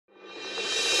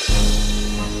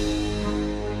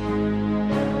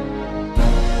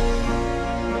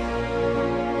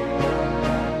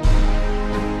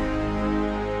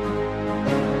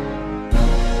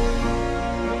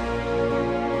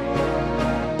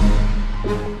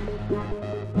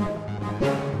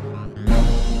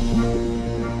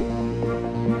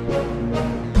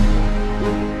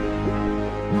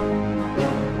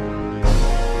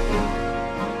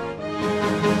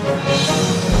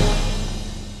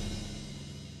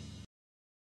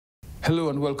Hello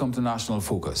and welcome to National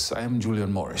Focus. I am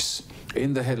Julian Morris.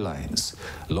 In the headlines,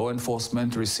 law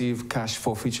enforcement receive cash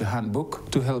forfeiture handbook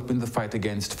to help in the fight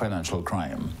against financial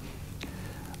crime.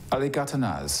 Ali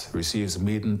Katanaz receives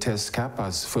maiden test cap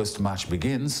as first match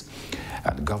begins,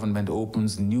 and government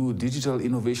opens new digital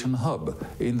innovation hub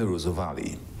in the Roseau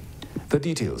Valley. The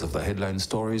details of the headline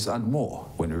stories and more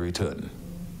when we return.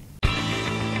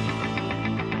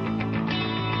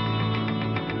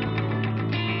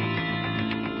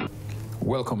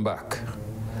 Welcome back.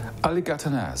 Ali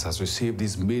Katanaz has received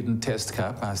his maiden test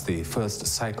cap as the first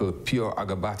cycle pure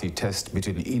Agabati test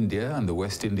between India and the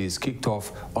West Indies kicked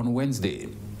off on Wednesday.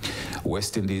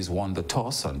 West Indies won the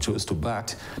toss and chose to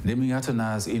bat, naming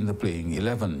Katanaz in the playing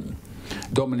 11.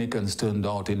 Dominicans turned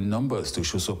out in numbers to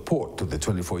show support to the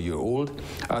 24-year-old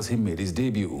as he made his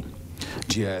debut.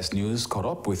 GIS News caught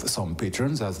up with some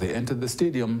patrons as they entered the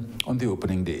stadium on the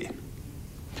opening day.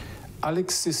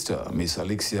 Alec's sister, Miss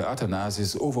Alexia Katanaz,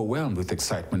 is overwhelmed with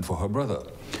excitement for her brother.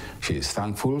 She is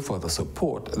thankful for the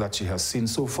support that she has seen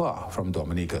so far from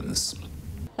Dominicans.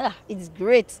 It's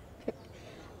great.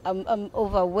 I'm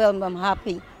overwhelmed. I'm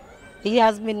happy. He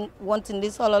has been wanting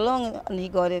this all along and he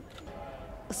got it.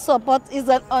 Support is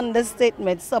an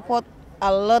understatement. Support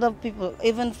a lot of people,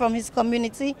 even from his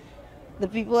community. The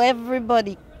people,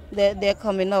 everybody, they're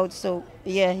coming out. So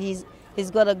yeah, he's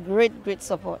got a great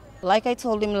support. Like I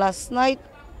told him last night,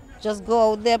 just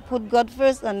go out there, put God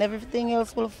first, and everything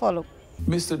else will follow.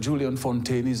 Mr. Julian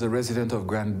Fontaine is a resident of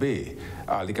Grand Bay,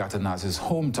 Ali Katanaz's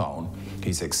hometown.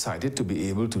 He's excited to be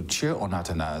able to cheer on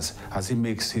Katanaz as he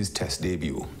makes his test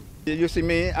debut. You see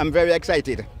me, I'm very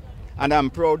excited, and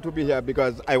I'm proud to be here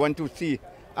because I want to see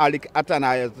Ali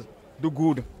Katanaz do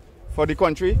good for the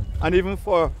country and even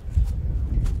for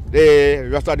the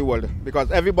rest of the world,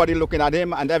 because everybody looking at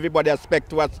him and everybody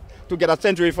expects us to get a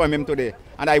century from him today.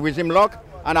 And I wish him luck,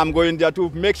 and I'm going there to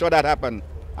make sure that happens.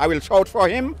 I will shout for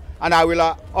him, and I will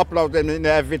upload him in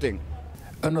everything.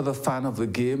 Another fan of the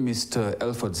game, Mr.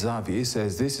 Elford Zavi,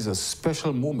 says this is a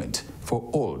special moment for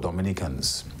all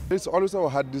Dominicans. It's always our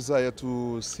heart desire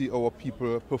to see our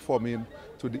people performing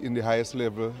in the highest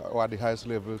level, or at the highest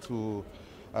level, to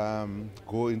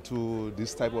go into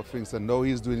this type of things. And now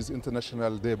he's doing his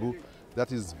international debut.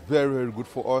 That is very good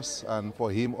for us and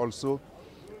for him also.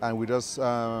 And we just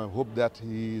hope that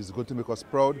he's going to make us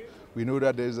proud. We know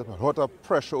that there is a lot of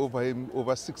pressure over him,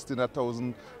 over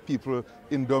 16,000 people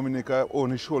in Dominica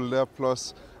on his shoulder,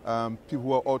 plus people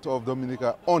who are out of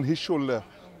Dominica on his shoulder.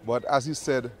 But as he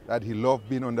said, that he loved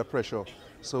being under pressure.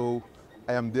 So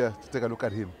I am there to take a look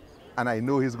at him. And I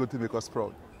know he's going to make us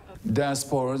proud.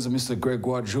 Diasporans Mr.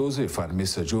 Gregoire Joseph and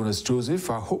Mr. Jonas Joseph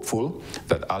are hopeful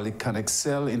that Ali can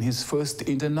excel in his first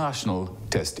international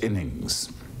test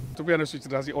innings. To be honest with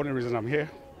you, that's the only reason I'm here,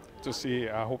 to see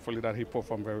hopefully that he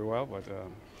performed very well. But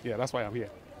yeah, that's why I'm here,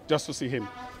 just to see him.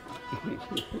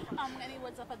 Any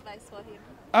words of advice for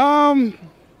him?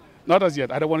 Not as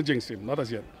yet. I don't want to jinx him, not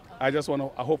as yet. I just want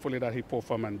to hopefully that he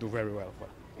perform and do very well. But,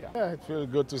 yeah, it feels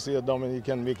good to see a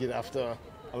Dominican make it after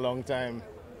a long time.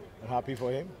 I'm happy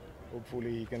for him.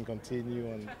 Hopefully he can continue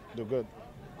and do good.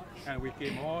 And we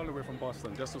came all the way from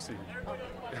Boston just to see him.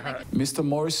 Mr.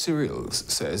 Maurice Cyril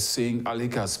says seeing Ali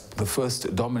as the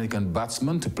first Dominican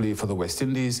batsman to play for the West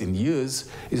Indies in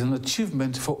years is an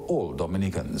achievement for all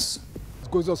Dominicans. It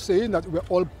goes without saying that we're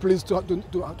all pleased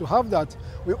to have that.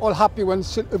 We're all happy when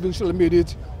Irving Shell made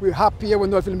it. We're happier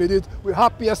when Northfield made it. We're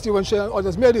happier still when Shell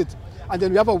others made it. And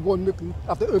then we have a one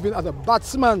after Irving as a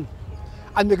batsman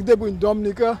and make debut in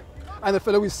Dominica. And the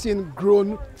fellow we've seen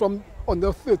grown from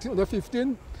under 13, under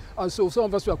 15. And so some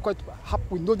of us were quite happy.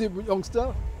 We know the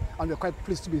youngster, and we're quite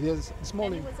pleased to be here this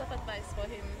morning. Any words of advice for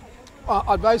him?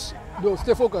 Advice, no,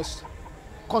 stay focused,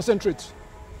 concentrate,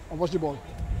 and watch the ball.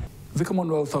 The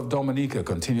Commonwealth of Dominica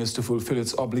continues to fulfill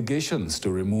its obligations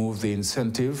to remove the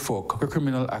incentive for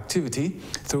criminal activity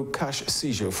through cash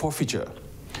seizure forfeiture.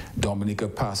 Dominica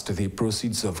passed the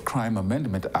Proceeds of Crime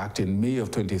Amendment Act in May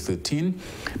of 2013,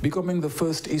 becoming the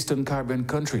first Eastern Caribbean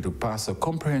country to pass a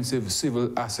comprehensive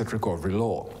civil asset recovery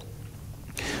law.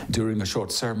 During a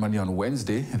short ceremony on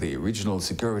Wednesday, the Regional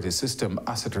Security System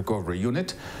Asset Recovery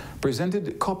Unit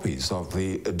presented copies of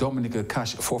the Dominica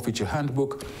Cash Forfeiture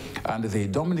Handbook and the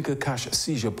Dominica Cash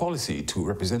Seizure Policy to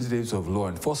representatives of law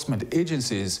enforcement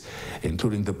agencies,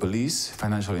 including the Police,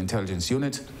 Financial Intelligence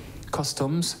Unit,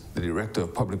 Customs, the Director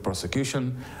of Public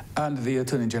Prosecution, and the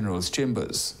Attorney General's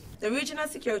Chambers. The Regional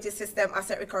Security System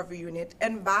Asset Recovery Unit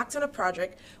embarked on a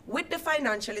project with the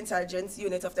Financial Intelligence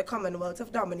Unit of the Commonwealth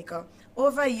of Dominica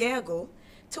over a year ago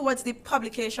towards the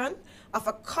publication of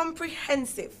a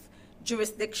comprehensive,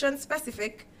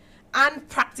 jurisdiction-specific and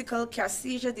practical cash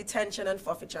seizure, detention and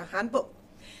forfeiture handbook.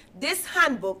 This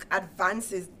handbook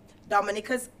advances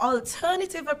Dominica's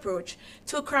alternative approach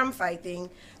to crime fighting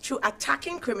through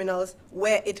attacking criminals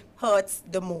where it hurts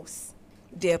the most,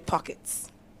 their pockets.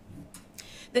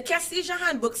 The Cash Seizure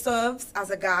Handbook serves as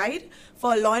a guide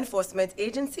for law enforcement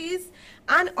agencies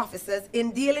and officers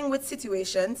in dealing with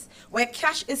situations where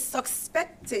cash is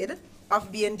suspected of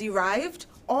being derived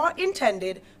or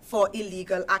intended for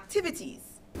illegal activities.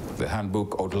 The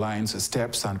handbook outlines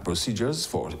steps and procedures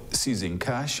for seizing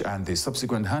cash and the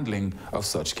subsequent handling of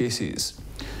such cases.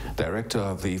 Director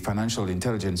of the Financial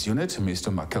Intelligence Unit,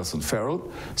 Mr. Mackelson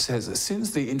Farrell, says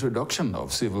since the introduction of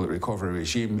the civil recovery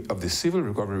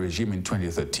regime in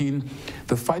 2013,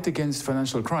 the fight against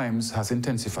financial crimes has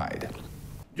intensified.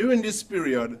 During this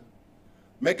period,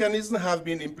 mechanisms have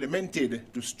been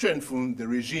implemented to strengthen the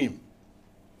regime.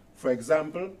 For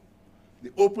example,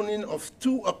 the opening of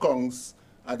 2 accounts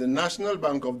at the National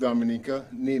Bank of Dominica,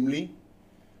 namely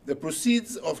the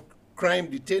Proceeds of Crime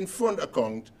Detained Fund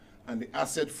account and the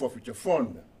Asset Forfeiture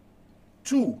Fund.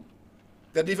 2,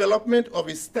 the development of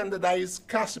a standardized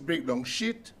cash breakdown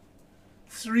sheet.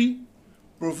 3,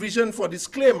 provision for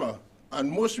disclaimer,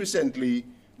 and most recently,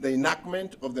 the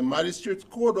enactment of the Magistrates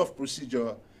Code of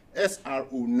Procedure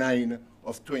SRO 9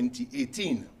 of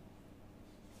 2018.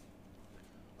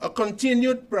 A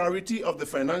continued priority of the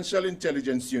Financial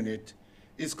Intelligence Unit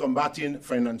is combating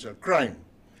financial crime,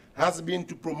 has been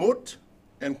to promote,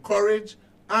 encourage,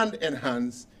 and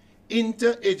enhance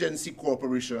interagency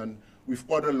cooperation with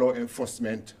other law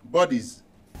enforcement bodies.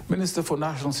 Minister for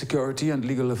National Security and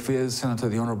Legal Affairs, Senator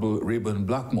the Honorable Rayburn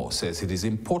Blackmore, says it is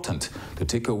important to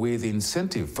take away the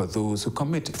incentive for those who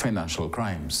commit financial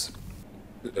crimes.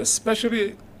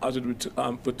 Especially as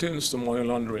it pertains to money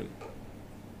laundering,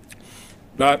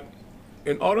 that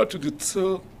in order to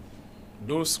deter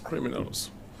those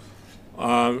criminals,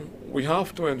 we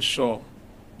have to ensure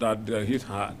that they're hit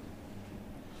hard.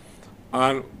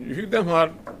 And you hit them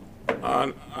hard,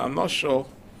 and I'm not sure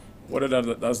whether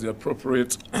that's the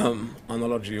appropriate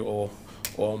analogy or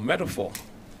metaphor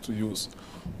to use.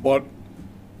 But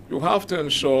you have to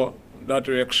ensure that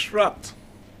you extract,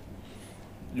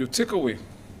 you take away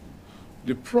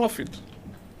the profit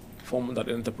from that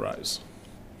enterprise.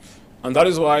 And that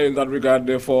is why, in that regard,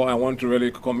 therefore, I want to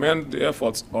really commend the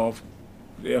efforts of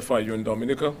the FIU in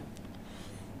Dominica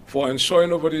for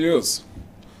ensuring over the years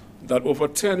that over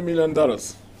 $10 million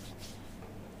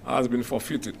has been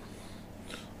forfeited.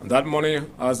 And that money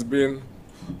has been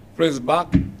placed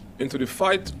back into the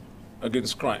fight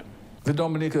against crime. The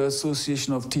Dominica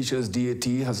Association of Teachers, DAT,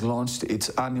 has launched its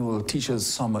annual Teachers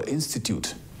Summer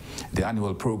Institute. The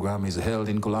annual program is held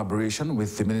in collaboration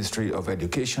with the Ministry of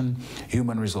Education,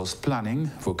 Human Resource Planning,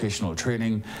 Vocational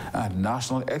Training, and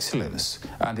National Excellence,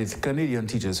 and the Canadian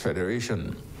Teachers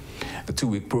Federation. The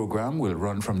 2-week program will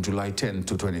run from July 10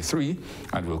 to 23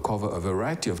 and will cover a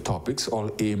variety of topics,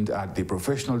 all aimed at the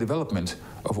professional development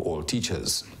of all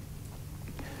teachers.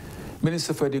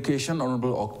 Minister for Education,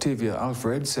 Honorable Octavia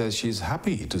Alfred, says she's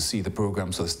happy to see the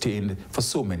program sustained for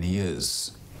so many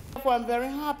years. I'm very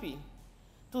happy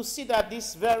to see that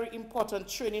this very important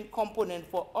training component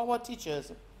for our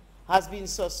teachers has been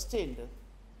sustained.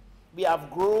 We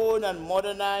have grown and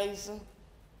modernized,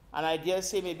 and I dare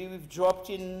say maybe we've dropped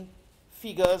in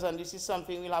figures, and this is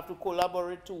something we'll have to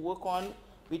collaborate to work on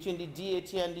between the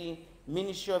DAT and the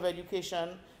Ministry of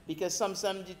Education, because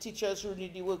sometimes the teachers who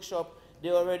need the workshop,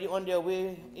 they're already on their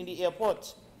way in the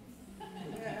airport.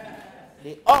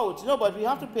 They're out. No, but we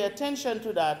have to pay attention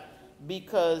to that,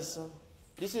 because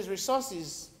this is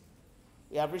resources.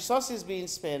 We have resources being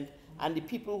spent, and the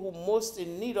people who most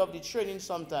in need of the training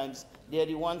sometimes, they're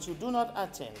the ones who do not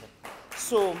attend.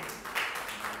 So,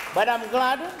 but I'm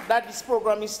glad that this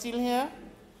program is still here.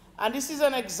 And this is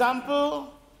an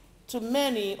example to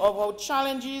many of how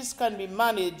challenges can be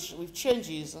managed with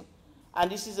changes.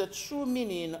 And this is a true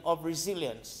meaning of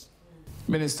resilience.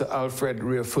 Minister Alfred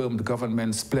reaffirmed the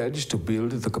government's pledge to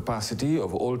build the capacity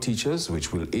of all teachers,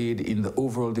 which will aid in the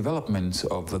overall development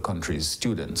of the country's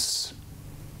students.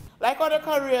 Like other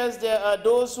careers, there are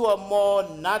those who are more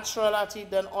natural at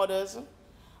it than others.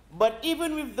 But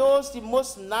even with those, those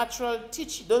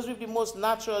with the most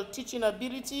natural teaching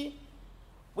ability,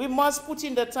 we must put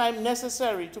in the time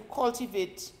necessary to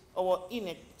cultivate our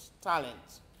innate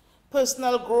talent.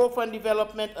 Personal growth and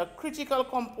development are critical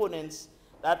components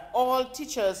that all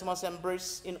teachers must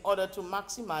embrace in order to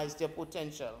maximize their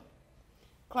potential.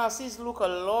 Classes look a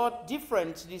lot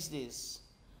different these days.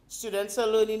 Students are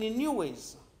learning in new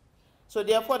ways. So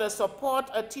therefore, the support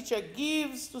a teacher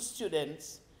gives to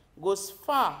students goes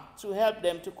far to help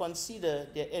them to consider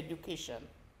their education.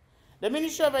 The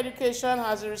Ministry of Education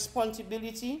has a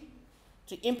responsibility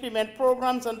to implement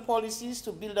programs and policies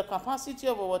to build the capacity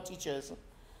of our teachers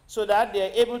so that they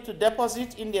are able to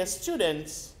deposit in their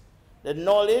students the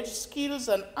knowledge, skills,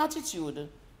 and attitude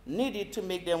needed to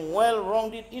make them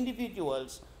well-rounded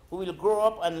individuals who will grow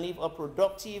up and live a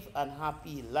productive and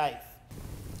happy life.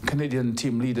 Canadian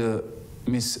team leader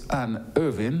Ms. Anne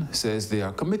Irvin says they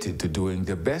are committed to doing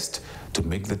their best to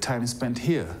make the time spent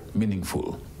here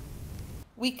meaningful.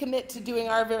 We commit to doing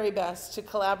our very best to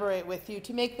collaborate with you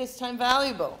to make this time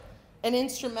valuable and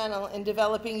instrumental in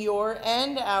developing your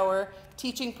and our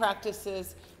teaching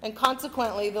practices and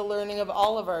consequently the learning of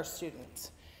all of our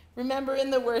students. Remember, in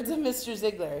the words of Mr.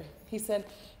 Ziegler, he said,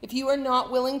 "If you are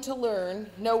not willing to learn,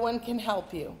 no one can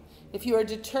help you. If you are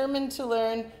determined to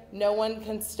learn, no one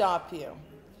can stop you."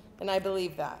 And I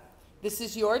believe that. This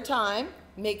is your time.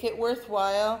 Make it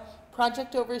worthwhile.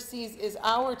 Project Overseas is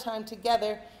our time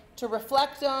together to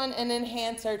reflect on and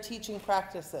enhance our teaching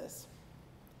practices.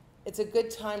 It's a good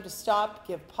time to stop,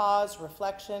 give pause,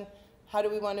 reflection. How do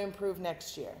we want to improve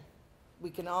next year?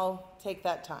 We can all take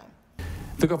that time.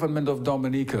 The government of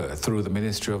Dominica, through the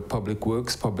Ministry of Public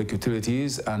Works, Public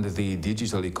Utilities and the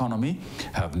Digital Economy,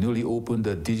 have newly opened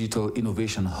a digital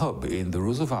innovation hub in the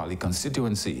Roseau Valley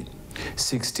constituency.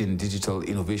 16 digital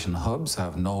innovation hubs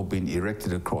have now been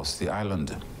erected across the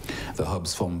island. The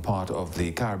hubs form part of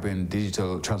the Caribbean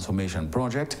Digital Transformation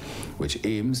Project, which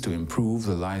aims to improve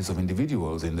the lives of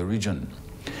individuals in the region.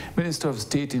 Minister of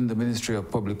State in the Ministry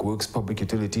of Public Works, Public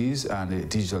Utilities and the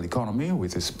Digital Economy,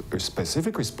 with a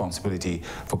specific responsibility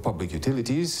for public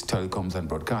utilities, telecoms and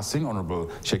broadcasting,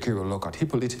 Honorable Shakira Lokat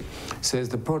Hippolyte, says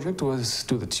the project was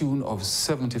to the tune of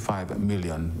 $75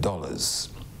 million. The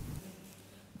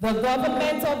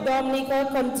government of Dominica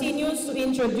continues to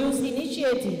introduce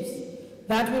initiatives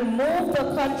that will move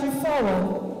the country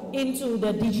forward into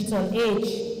the digital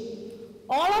age.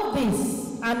 All of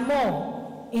this and more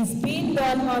is being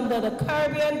done under the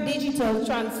Caribbean Digital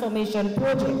Transformation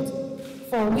Project,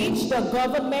 for which the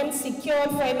government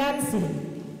secured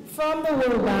financing from the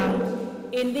World Bank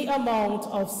in the amount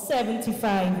of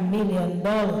 $75 million.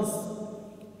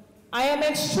 I am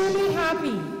extremely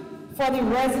happy for the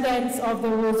residents of the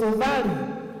Roseau Valley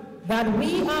that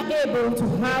we are able to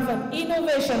have an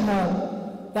innovation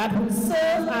hub that will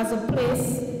serve as a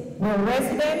place where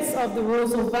residents of the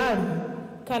Roseau Valley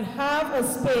can have a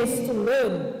space to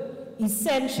learn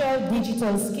essential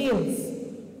digital skills,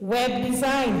 web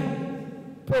design,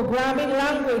 programming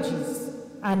languages,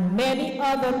 and many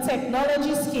other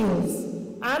technology skills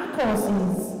and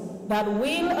courses that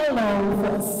will allow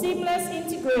for a seamless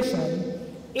integration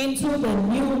into the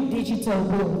new digital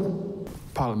world.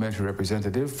 Parliamentary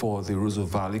representative for the Roseau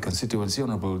Valley constituency,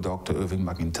 Honorable Dr. Irving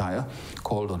McIntyre,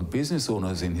 called on business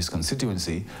owners in his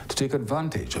constituency to take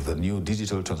advantage of the new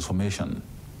digital transformation.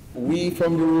 We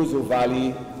from the Roseau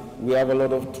Valley, we have a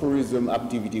lot of tourism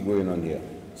activity going on here.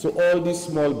 So all these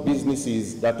small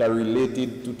businesses that are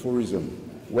related to tourism,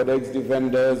 whether it's the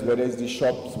vendors, whether it's the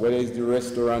shops, whether it's the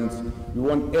restaurants, we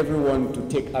want everyone to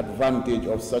take advantage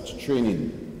of such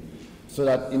training, so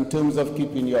that in terms of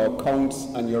keeping your accounts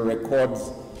and your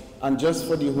records, and just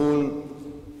for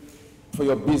for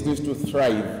your business to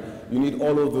thrive, you need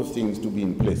all of those things to be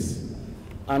in place.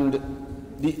 And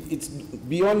it's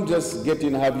beyond just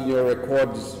having your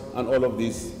records and all of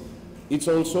this, it's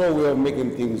also a way of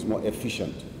making things more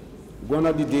efficient. Gone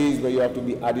are the days where you have to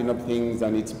be adding up things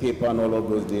and it's paper and all of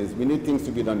those days. We need things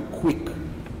to be done quick,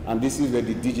 and this is where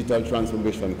the digital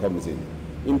transformation comes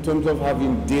in terms of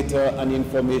having data and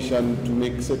information to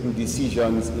make certain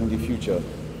decisions in the future.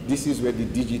 This is where the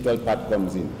digital part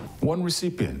comes in. One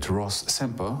recipient, Ross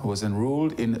Semper, was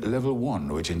enrolled in Level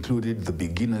 1, which included the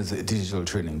beginner's digital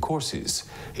training courses.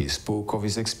 He spoke of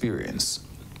his experience.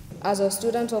 As a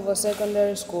student of a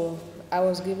secondary school, I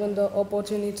was given the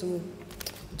opportunity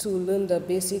to learn the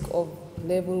basic of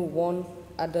Level 1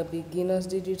 at the beginner's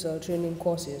digital training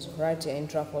courses right here in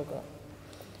Trafalgar.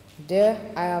 There,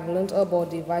 I have learned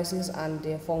about devices and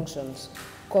their functions,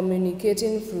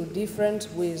 communicating through different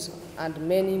ways, and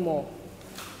many more.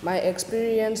 My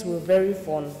experience was very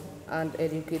fun and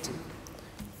educative.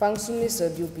 Thanks to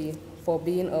Mr. Dupe for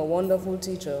being a wonderful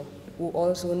teacher who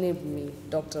also named me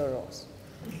Dr. Ross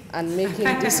and making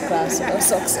this class a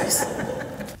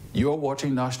success. You are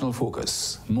watching National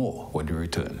Focus. More when we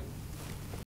return.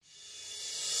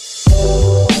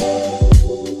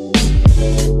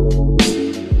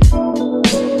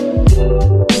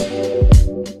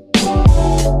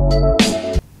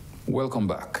 Welcome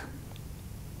back.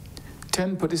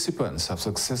 10 participants have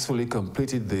successfully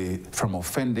completed the From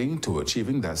Offending to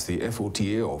Achieving, that's the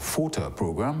FOTA or FOTA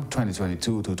program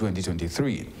 2022 to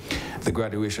 2023. The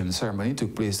graduation ceremony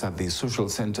took place at the Social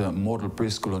Center Model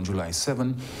Preschool on July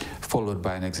 7, followed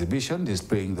by an exhibition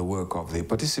displaying the work of the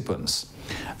participants.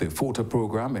 The FOTA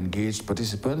program engaged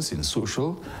participants in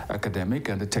social, academic,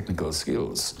 and technical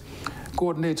skills.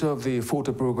 Coordinator of the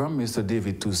FOTA program, Mr.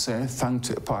 David Toussaint,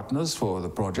 thanked partners for the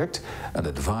project and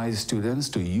advised students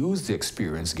to use the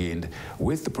experience gained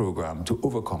with the program to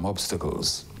overcome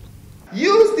obstacles.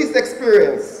 Use this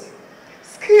experience,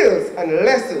 skills, and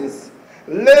lessons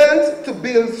learned to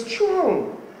build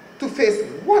strong to face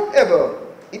whatever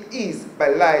it is by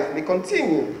life may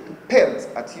continue to pelt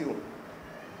at you.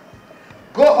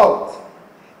 Go out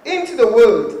into the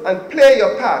world and play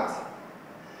your part.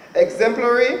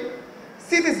 Exemplary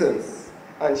citizens,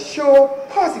 and show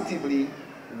positively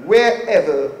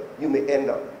wherever you may end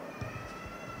up.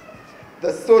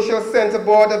 The Social Center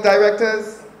Board of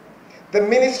Directors, the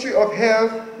Ministry of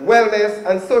Health, Wellness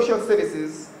and Social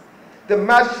Services, the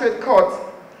Magistrate Court,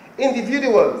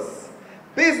 individuals,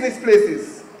 business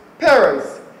places,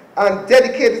 parents, and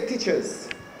dedicated teachers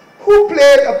who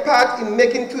played a part in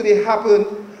making today happen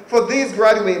for these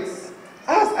graduates.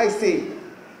 As I say,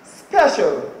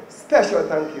 special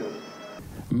thank you.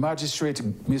 Magistrate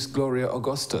Miss Gloria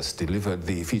Augustus delivered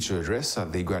the feature address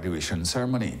at the graduation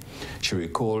ceremony. She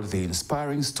recalled the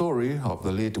inspiring story of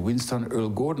the late Winston Earl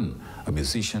Gordon, a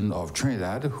musician of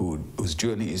Trinidad whose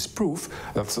journey is proof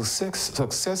that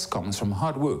success comes from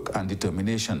hard work and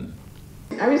determination.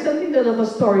 I recently learned of a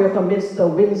story of a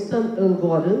Mr. Winston Earl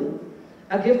Gordon,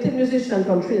 a gifted musician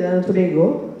from Trinidad and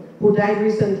Tobago, who died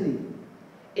recently.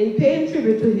 In paying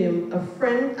tribute to him, a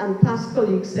friend and past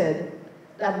colleague said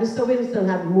that Mr. Winston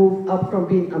had moved up from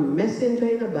being a messenger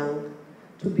in a bank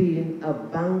to being a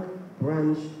bank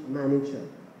branch manager.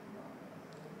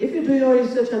 If you do your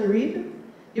research and read,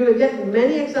 you will get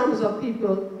many examples of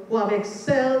people who have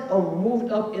excelled or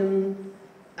moved up in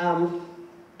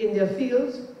their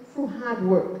fields through hard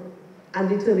work and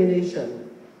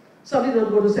determination. Some did not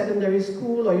go to secondary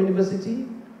school or university.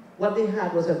 What they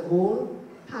had was a goal,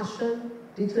 passion,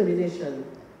 determination,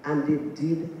 and they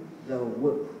did the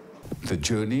work. The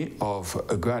journey of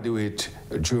graduate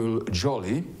Joel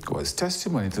Jolly was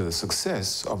testimony to the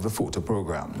success of the FOTA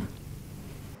program.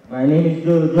 My name is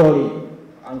Joel Jolly,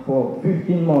 and for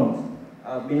 15 months,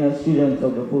 I've been a student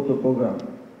of the FOTA program.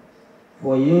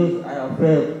 For years, I have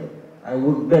felt I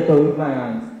work better with my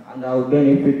hands, and I would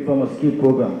benefit from a skill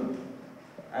program.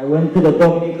 I went to the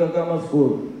Dominica Grammar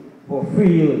School for 3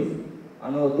 years,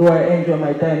 and although I enjoyed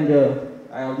my time there,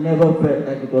 I have never felt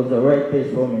like it was the right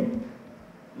place for me.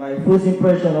 My first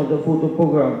impression of the FOTA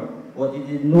program was it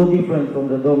is no different from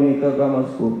the Dominica Grammar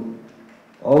School.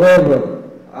 However,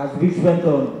 as weeks went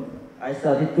on, I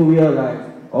started to realize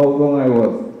how wrong I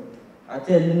was.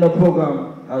 Attending the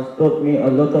program has taught me a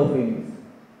lot of things.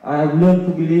 I have learned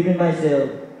to believe in myself,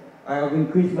 I have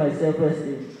increased my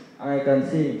self-esteem, and I can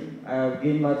say I have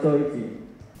gained maturity.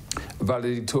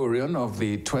 Valedictorian of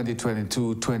the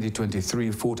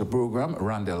 2022-2023 FOTA program,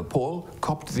 Randall Paul,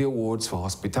 copped the awards for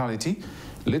hospitality,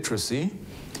 literacy,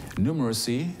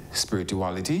 numeracy,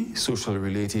 spirituality,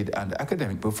 social-related and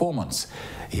academic performance.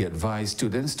 He advised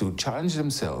students to challenge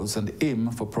themselves and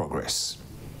aim for progress.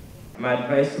 My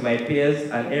advice to my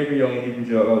peers and every young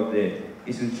individual out there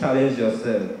is to challenge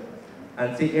yourself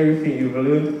and take everything you've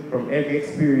learned from every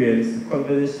experience,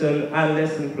 conversation, and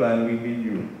lesson plan with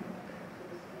you.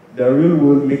 The real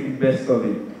world make the best of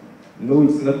it. No,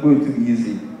 it's not going to be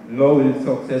easy. Nor will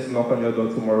success knock on your door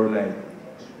tomorrow night.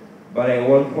 But I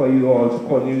want for you all to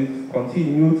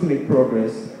continue to make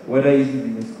progress, whether it's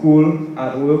in school,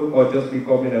 at work, or just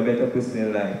becoming a better person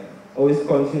in life. Always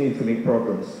continue to make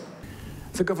progress.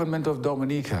 The government of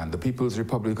Dominica and the People's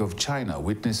Republic of China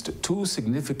witnessed 2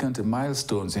 significant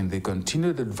milestones in the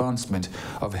continued advancement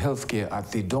of healthcare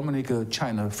at the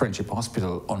Dominica-China Friendship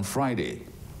Hospital on Friday.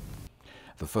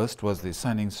 The first was the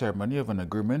signing ceremony of an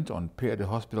agreement on paired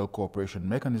hospital cooperation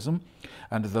mechanism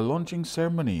and the launching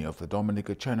ceremony of the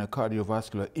Dominica-China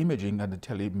Cardiovascular Imaging and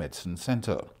Telemedicine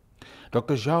Center.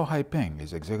 Dr. Zhao Haipeng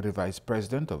is Executive Vice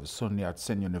President of Sun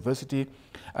Yat-sen University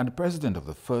and President of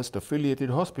the first affiliated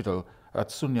hospital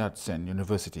at Sun Yat-sen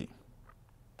University.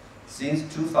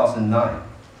 Since 2009,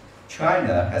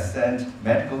 China has sent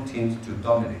medical teams to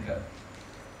Dominica.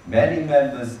 Many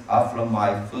members are from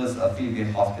my first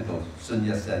affiliate hospital, Sun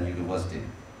Yat-sen University.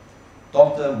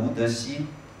 Dr. Wu Dexi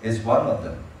is one of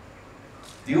them.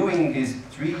 During his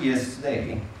 3-year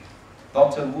stay,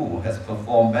 Dr. Wu has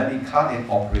performed many cardiac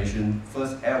operations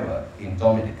first ever in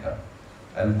Dominica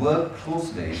and worked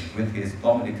closely with his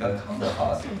Dominica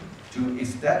counterparts to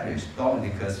establish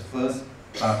Dominica's first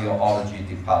cardiology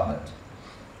department.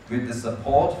 With the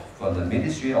support from the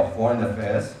Ministry of Foreign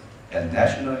Affairs and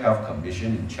National Health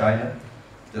Commission in China,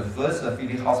 the first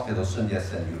affiliate hospital, Sun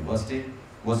Yat-sen University,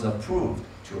 was approved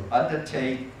to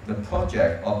undertake the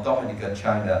project of Dominica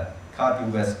China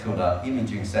Cardiovascular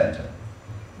Imaging Center.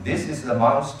 This is a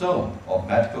milestone of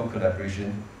medical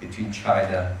collaboration between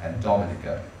China and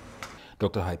Dominica.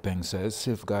 Dr. Haipeng says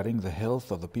safeguarding the health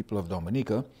of the people of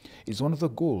Dominica is one of the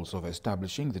goals of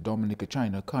establishing the Dominica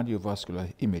China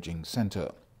Cardiovascular Imaging Center.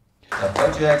 The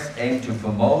projects aim to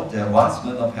promote the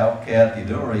advancement of healthcare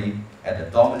delivery at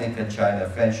the Dominica China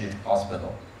Friendship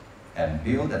Hospital and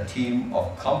build a team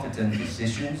of competent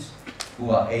physicians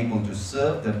who are able to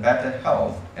serve the better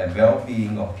health and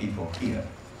well-being of people here.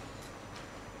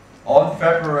 On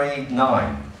February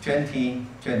 9,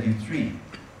 2023,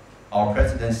 our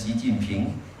President Xi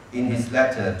Jinping, in his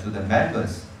letter to the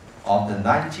members of the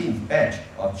 19th batch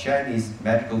of Chinese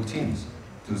medical teams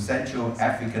to Central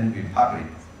African Republic,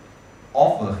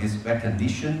 offered his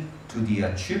recognition to the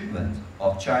achievement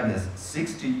of China's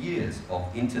 60 years of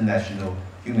international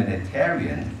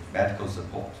humanitarian medical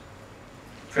support.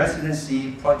 President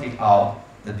Xi pointed out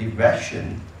the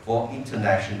direction for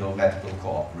international medical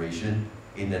cooperation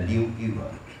in a new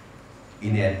era.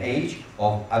 In an age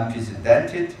of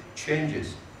unprecedented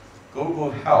changes,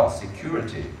 global health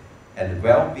security and the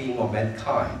well-being of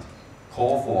mankind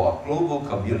call for a global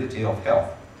community of health.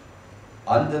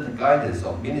 Under the guidance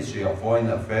of Ministry of Foreign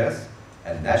Affairs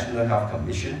and National Health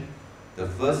Commission, the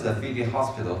first affiliate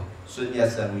hospital, Sun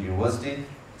Yat-sen University,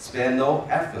 spared no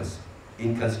efforts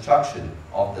in construction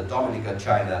of the Dominica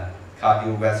China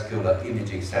Cardiovascular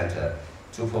Imaging Center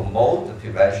to promote the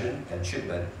prevention and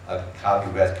treatment of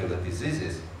cardiovascular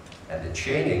diseases and the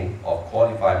training of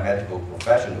qualified medical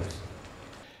professionals.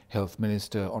 Health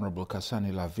Minister Honorable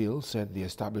Kasani Laville said the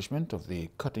establishment of the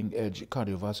cutting-edge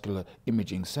cardiovascular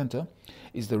imaging center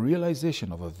is the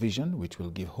realization of a vision which will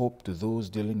give hope to those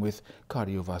dealing with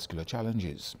cardiovascular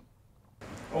challenges.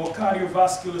 Our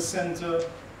cardiovascular center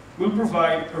will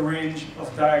provide a range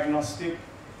of diagnostic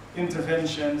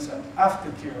interventions and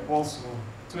aftercare also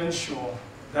to ensure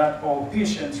that our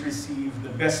patients receive the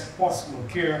best possible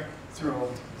care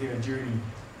throughout their journey.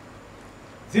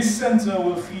 This center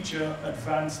will feature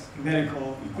advanced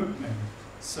medical equipment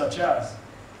such as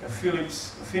a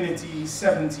Philips Affinity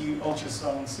 70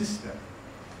 ultrasound system,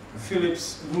 a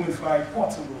Philips Lumify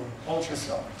portable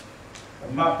ultrasound,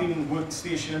 a mapping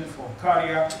workstation for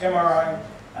cardiac MRI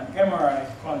and MRI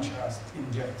contrast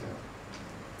injector.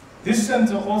 This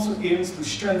center also aims to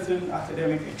strengthen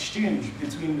academic exchange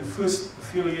between the first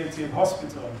affiliated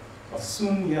hospital of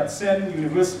Sun Yat-sen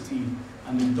University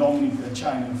and the Dominica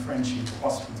China Friendship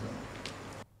Hospital.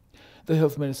 The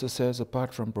Health Minister says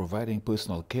apart from providing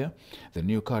personal care, the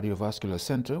new cardiovascular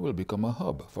center will become a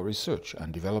hub for research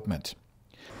and development.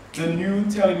 The new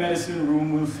telemedicine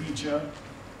room will feature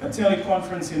a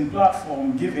teleconferencing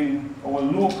platform giving our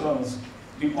locals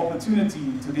the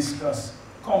opportunity to discuss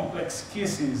complex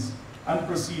cases and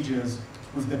procedures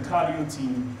with the cardio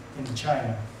team in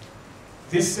China.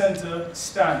 This center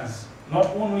stands not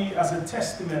only as a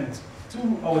testament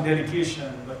to our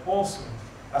dedication, but also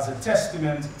as a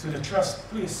testament to the trust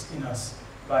placed in us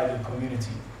by the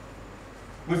community.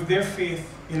 With their faith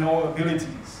in our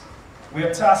abilities, we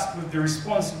are tasked with the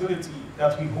responsibility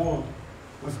that we hold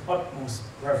with utmost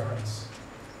reverence.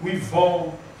 We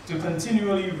vow to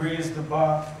continually raise the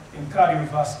bar in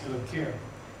cardiovascular care,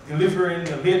 delivering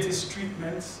the latest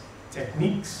treatments,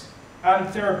 techniques, and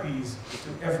therapies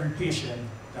to every patient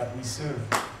that we serve.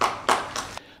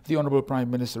 The Honorable Prime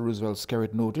Minister Roosevelt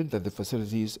Skerrit noted that the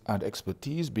facilities and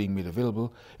expertise being made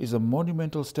available is a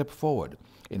monumental step forward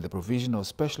in the provision of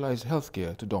specialized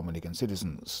healthcare to Dominican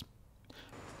citizens.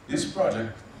 This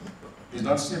project is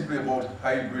not simply about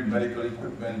hybrid medical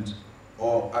equipment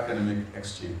or academic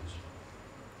exchange.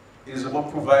 It is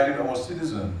about providing our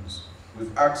citizens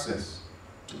with access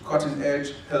to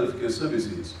cutting-edge healthcare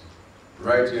services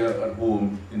right here at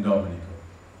home in Dominica.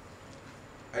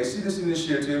 I see this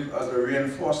initiative as a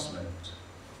reinforcement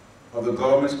of the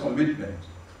government's commitment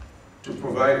to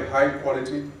provide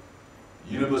high-quality,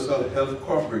 universal health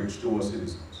coverage to our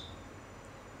citizens.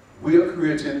 We are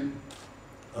creating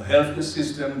a healthcare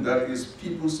system that is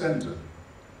people-centered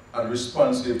and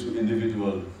responsive to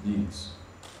individual needs.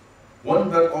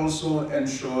 One that also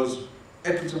ensures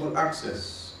equitable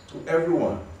access to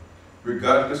everyone,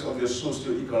 regardless of their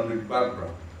socioeconomic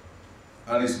background,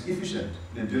 and is efficient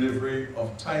in the delivery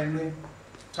of timely,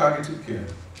 targeted care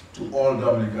to all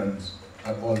Dominicans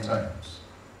at all times.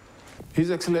 His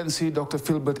Excellency Dr.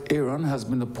 Philbert Aaron has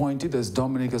been appointed as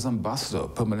Dominica's ambassador,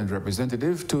 permanent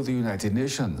representative to the United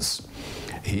Nations.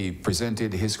 He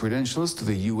presented his credentials to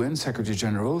the UN Secretary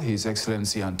General, His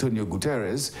Excellency Antonio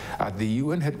Guterres, at the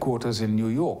UN headquarters in New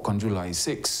York on July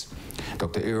 6.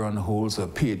 Dr. Aaron holds a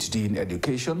PhD in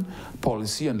education,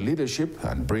 policy and leadership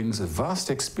and brings a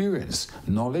vast experience,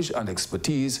 knowledge and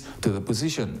expertise to the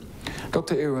position.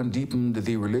 Dr. Aaron deepened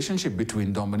the relationship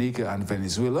between Dominica and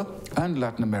Venezuela and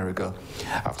Latin America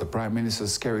after Prime Minister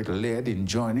Skerrit led in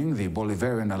joining the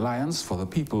Bolivarian Alliance for the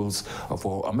Peoples of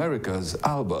Americas,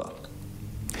 ALBA.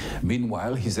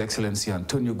 Meanwhile, His Excellency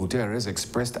Antonio Guterres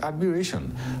expressed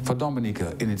admiration for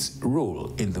Dominica in its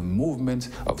role in the movement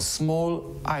of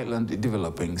small island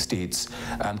developing states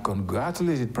and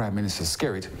congratulated Prime Minister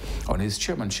Skerrit on his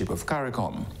chairmanship of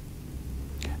CARICOM.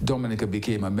 Dominica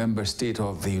became a member state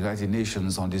of the United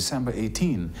Nations on December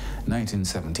 18,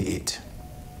 1978.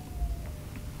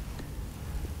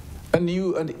 A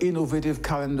new and innovative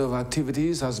calendar of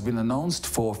activities has been announced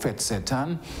for Fête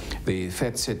Setan. The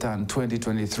Fête Setan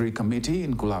 2023 committee,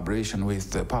 in collaboration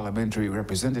with the parliamentary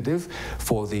representative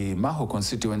for the Maho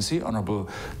constituency, Honorable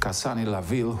Kassani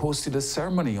Laville, hosted a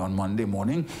ceremony on Monday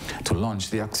morning to launch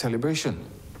the celebration.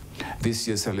 This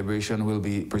year's celebration will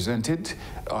be presented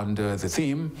under the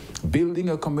theme, Building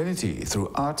a Community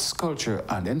Through Arts, Culture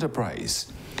and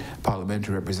Enterprise.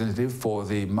 Parliamentary representative for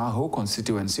the Maho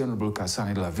constituency, Honorable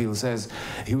Kassani Laville, says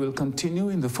he will continue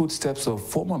in the footsteps of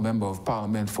former Member of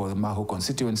Parliament for the Maho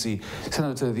constituency,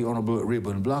 Senator the Honorable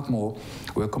Rayburn Blackmore,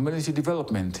 where community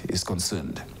development is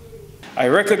concerned. I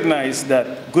recognize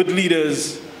that good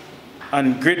leaders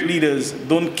and great leaders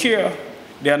don't care.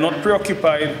 They are not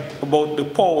preoccupied about the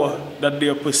power that they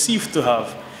are perceived to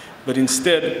have, but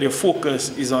instead their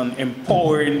focus is on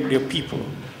empowering their people.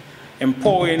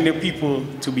 Empowering their people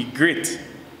to be great,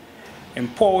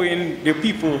 empowering their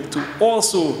people to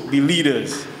also be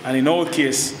leaders, and in our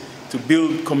case, to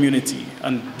build community.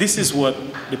 And this is what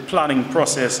the planning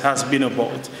process has been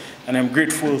about. And I'm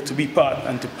grateful to be part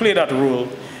and to play that role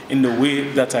in the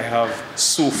way that I have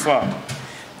so far.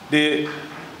 The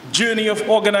journey of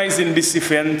organizing this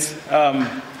event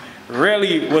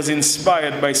really was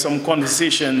inspired by some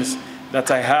conversations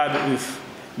that I had with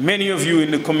many of you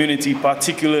in the community,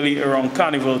 particularly around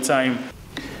Carnival time.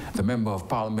 The Member of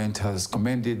Parliament has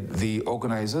commended the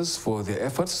organizers for their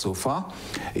efforts so far.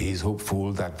 He is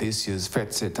hopeful that this year's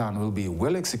Fête Setan will be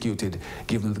well executed,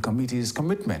 given the committee's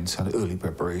commitment and early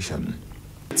preparation.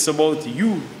 It's about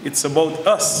you, it's about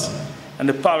us, and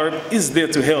the Parliament is there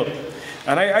to help.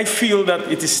 And I feel that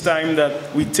it is time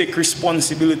that we take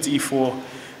responsibility for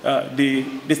the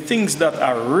things that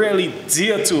are really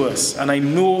dear to us. And I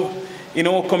know in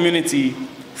our community,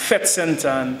 Fête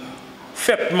Setan,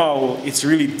 Fête Mao, it's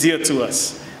really dear to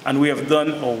us. And we have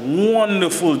done a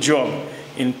wonderful job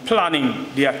in planning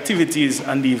the activities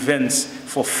and the events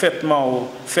for Fête Mao,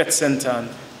 Fête Setan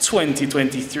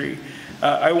 2023.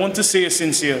 I want to say a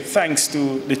sincere thanks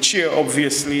to the chair,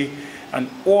 obviously, and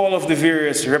all of the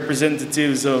various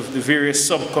representatives of the various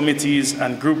subcommittees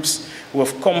and groups who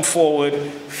have come forward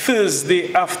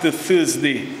Thursday after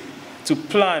Thursday to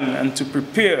plan and to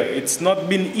prepare. It's not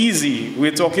been easy.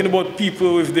 We're talking about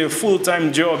people with their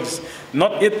full-time jobs,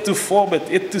 not 8 to 4, but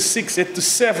 8 to 6, 8 to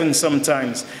 7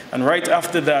 sometimes. And right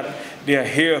after that, they are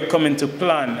here coming to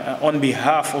plan on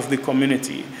behalf of the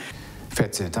community.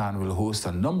 Fête Setan will host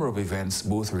a number of events,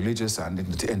 both religious and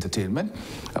entertainment.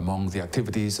 Among the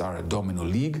activities are a Domino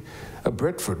League, a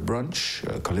Breadfruit Brunch,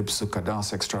 a Calypso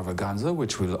Cadence Extravaganza,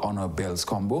 which will honor Bell's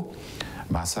Combo,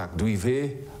 Masak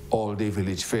Duive, all-day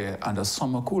village fair, and a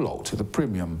summer cool-out, the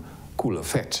premium Cooler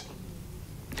Fête.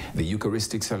 The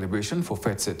Eucharistic celebration for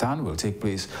Fête Setan will take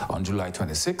place on July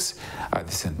 26 at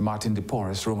the St. Martin de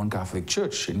Porres Roman Catholic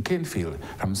Church in Canefield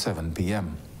from 7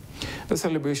 p.m. The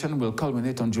celebration will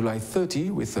culminate on July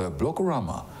 30 with a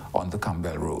Blokorama on the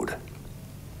Campbell Road.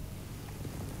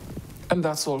 And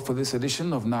that's all for this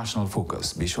edition of National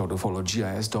Focus. Be sure to follow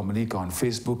GIS Dominica on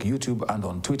Facebook, YouTube, and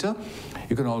on Twitter.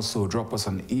 You can also drop us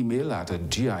an email at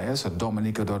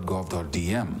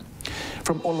gis@dominica.gov.dm.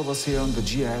 From all of us here on the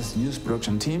GIS News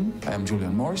Production team, I am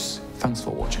Julian Morris. Thanks for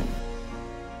watching.